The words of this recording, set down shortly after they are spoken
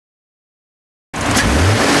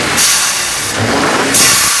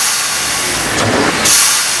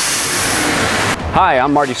Hi,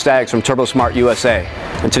 I'm Marty Staggs from Turbosmart USA,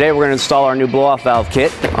 and today we're going to install our new blow-off valve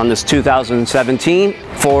kit on this 2017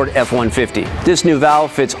 Ford F-150. This new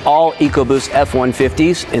valve fits all EcoBoost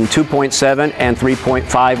F-150s in 2.7 and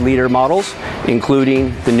 3.5 liter models,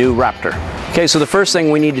 including the new Raptor. Okay, so the first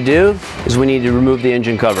thing we need to do is we need to remove the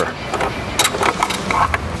engine cover.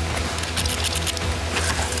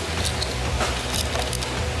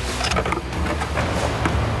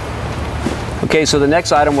 Okay, so the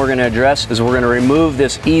next item we're going to address is we're going to remove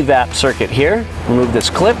this evap circuit here, remove this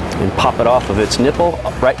clip, and pop it off of its nipple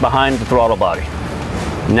right behind the throttle body.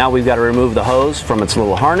 Now we've got to remove the hose from its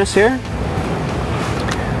little harness here.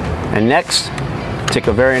 And next, take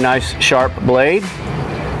a very nice sharp blade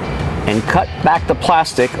and cut back the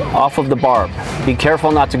plastic off of the barb. Be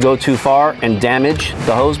careful not to go too far and damage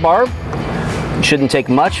the hose barb. It shouldn't take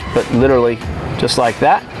much, but literally just like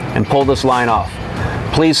that, and pull this line off.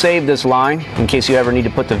 Please save this line in case you ever need to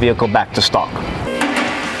put the vehicle back to stock.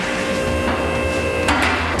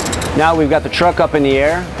 Now we've got the truck up in the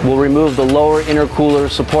air, we'll remove the lower intercooler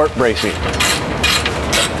support bracing.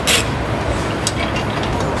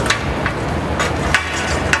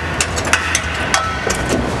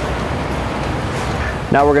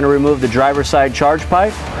 Now we're going to remove the driver's side charge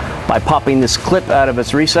pipe by popping this clip out of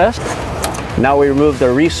its recess. Now we remove the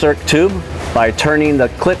recirc tube by turning the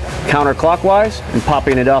clip counterclockwise and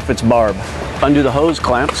popping it off its barb. Undo the hose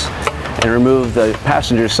clamps and remove the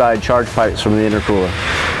passenger side charge pipes from the intercooler.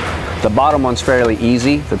 The bottom one's fairly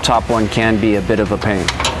easy, the top one can be a bit of a pain.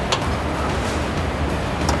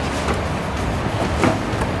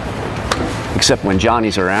 Except when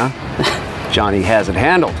Johnny's around. Johnny has it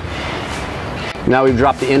handled. Now we've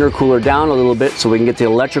dropped the intercooler down a little bit so we can get the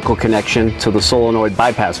electrical connection to the solenoid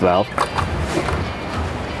bypass valve.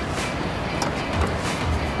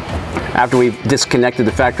 After we've disconnected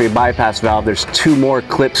the factory bypass valve, there's two more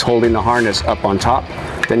clips holding the harness up on top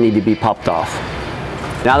that need to be popped off.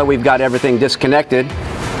 Now that we've got everything disconnected,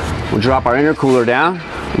 we'll drop our intercooler down,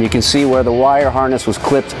 and you can see where the wire harness was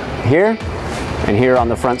clipped here and here on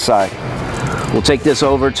the front side. We'll take this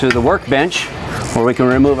over to the workbench where we can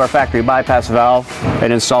remove our factory bypass valve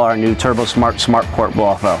and install our new Turbosmart Smart Port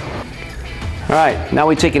blow-off valve. All right, now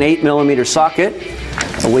we take an 8mm socket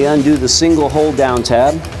and we undo the single hold down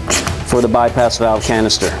tab for the bypass valve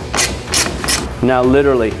canister. Now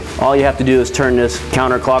literally, all you have to do is turn this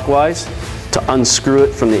counterclockwise to unscrew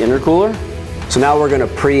it from the intercooler. So now we're going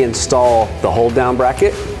to pre-install the hold down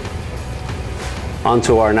bracket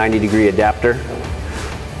onto our 90-degree adapter.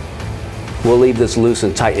 We'll leave this loose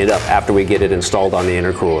and tighten it up after we get it installed on the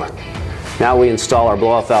intercooler. Now we install our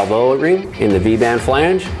blow-off valve O-ring in the V-band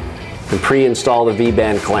flange and pre-install the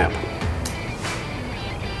V-band clamp.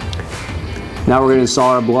 Now we're going to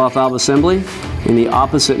install our blow-off valve assembly in the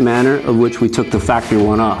opposite manner of which we took the factory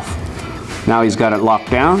one off. Now he's got it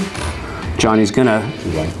locked down. Johnny's going to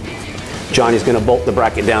bolt the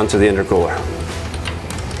bracket down to the intercooler.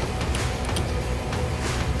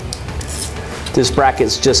 This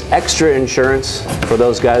bracket's just extra insurance for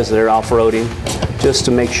those guys that are off-roading, just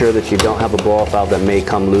to make sure that you don't have a blow-off valve that may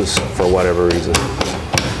come loose for whatever reason.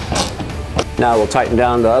 Now we'll tighten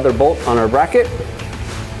down the other bolt on our bracket.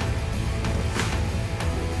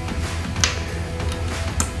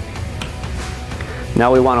 Now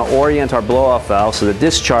we want to orient our blow-off valve so the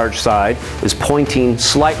discharge side is pointing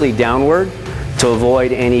slightly downward to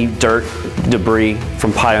avoid any dirt, debris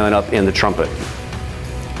from piling up in the trumpet.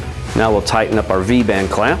 Now we'll tighten up our V-band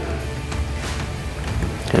clamp.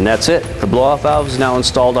 And that's it. The blow-off valve is now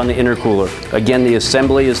installed on the intercooler. Again, the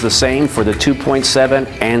assembly is the same for the 2.7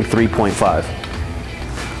 and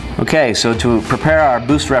 3.5. Okay, so to prepare our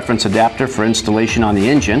boost reference adapter for installation on the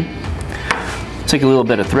engine, take a little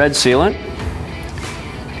bit of thread sealant.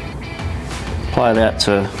 Apply that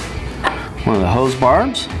to one of the hose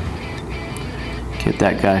barbs. Get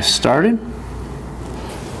that guy started.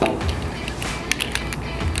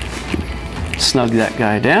 Snug that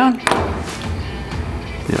guy down.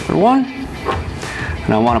 The other one.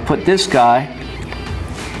 And I want to put this guy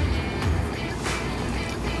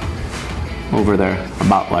over there,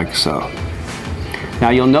 about like so.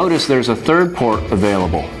 Now you'll notice there's a third port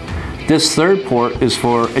available. This third port is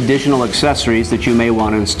for additional accessories that you may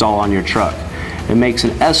want to install on your truck. It makes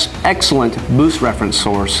an excellent boost reference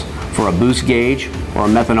source for a boost gauge or a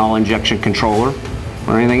methanol injection controller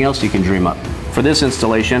or anything else you can dream up. For this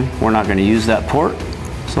installation, we're not going to use that port,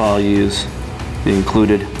 so I'll use the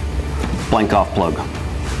included blank off plug.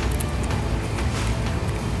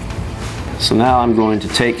 So now I'm going to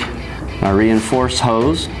take my reinforced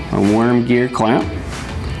hose, a worm gear clamp,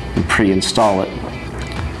 and pre-install it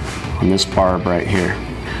on this barb right here.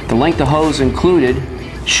 The length of hose included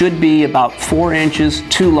should be about 4 inches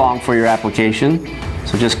too long for your application,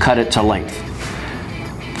 so just cut it to length.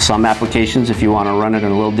 Some applications, if you want to run it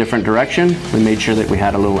in a little different direction, we made sure that we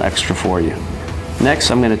had a little extra for you.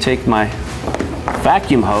 Next, I'm going to take my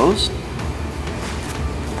vacuum hose,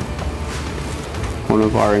 one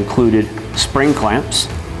of our included spring clamps,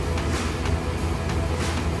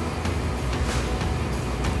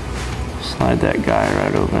 slide that guy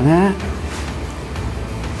right over that,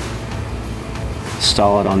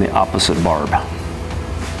 install it on the opposite barb.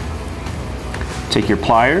 Take your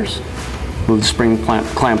pliers, move the spring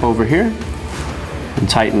clamp over here, and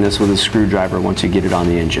tighten this with a screwdriver once you get it on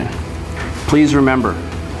the engine. Please remember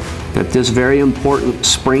that this very important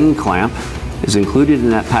spring clamp is included in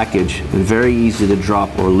that package and very easy to drop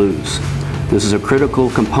or lose. This is a critical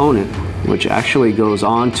component which actually goes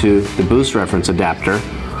onto the boost reference adapter,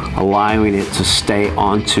 allowing it to stay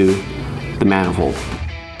onto the manifold.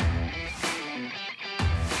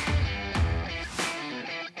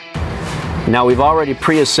 Now we've already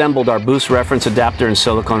pre-assembled our boost reference adapter and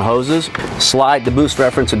silicone hoses. Slide the boost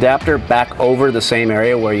reference adapter back over the same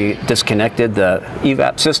area where you disconnected the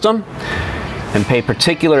evap system, and pay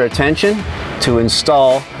particular attention to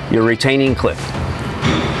install your retaining clip.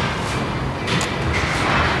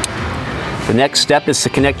 The next step is to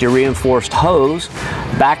connect your reinforced hose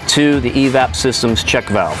back to the evap system's check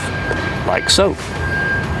valve, like so.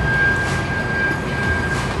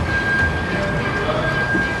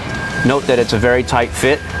 Note that it's a very tight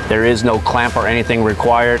fit. There is no clamp or anything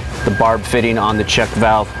required. The barb fitting on the check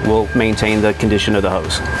valve will maintain the condition of the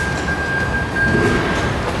hose.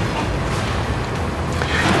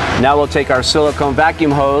 Now we'll take our silicone vacuum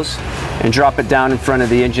hose and drop it down in front of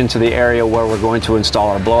the engine to the area where we're going to install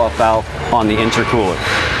our blow-off valve on the intercooler.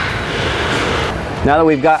 Now that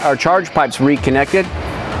we've got our charge pipes reconnected,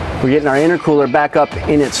 we're getting our intercooler back up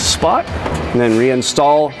in its spot, and then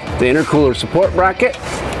reinstall the intercooler support bracket.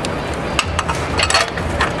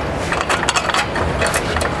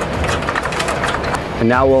 And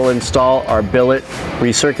now we'll install our billet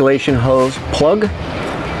recirculation hose plug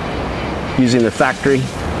using the factory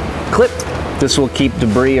clip. This will keep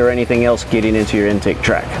debris or anything else getting into your intake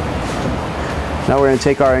track. Now we're going to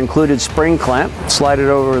take our included spring clamp, slide it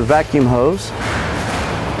over the vacuum hose,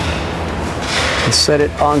 and set it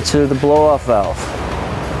onto the blow-off valve,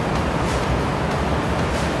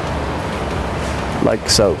 like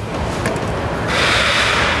so.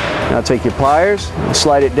 Now take your pliers and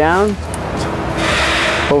slide it down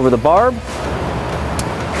over the barb,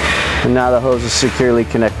 and now the hose is securely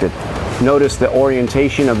connected. Notice the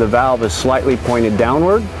orientation of the valve is slightly pointed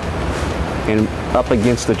downward and up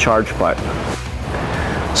against the charge pipe.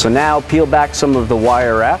 So now peel back some of the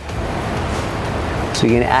wire wrap so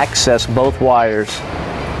you can access both wires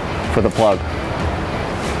for the plug.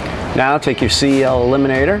 Now take your CL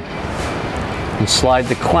eliminator and slide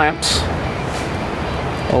the clamps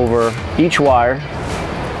over each wire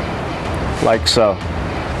like so.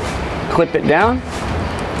 Clip it down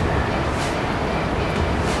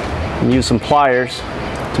and use some pliers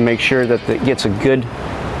to make sure that it gets a good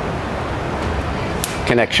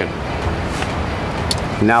connection.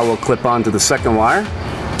 Now we'll clip onto the second wire.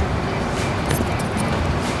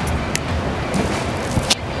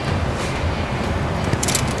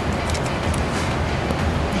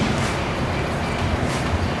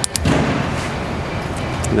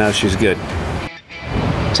 Now she's good.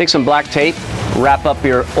 Take some black tape, wrap up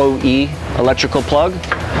your OE electrical plug,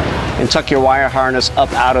 and tuck your wire harness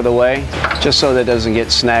up out of the way, just so that it doesn't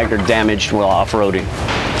get snagged or damaged while off-roading.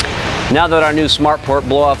 Now that our new SmartPort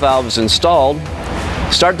blow-off valve is installed,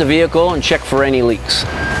 start the vehicle and check for any leaks.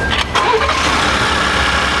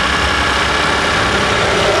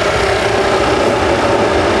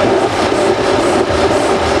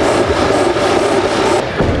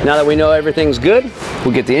 Now that we know everything's good,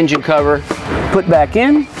 we'll get the engine cover put back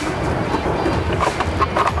in.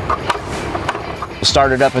 We'll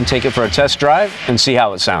start it up and take it for a test drive and see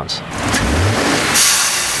how it sounds.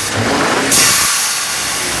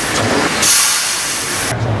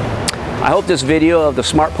 I hope this video of the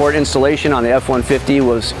SmartPort installation on the F-150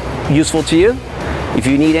 was useful to you. If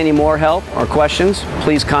you need any more help or questions,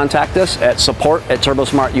 please contact us at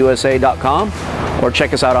support@turbosmartusa.com or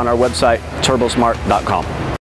check us out on our website, turbosmart.com.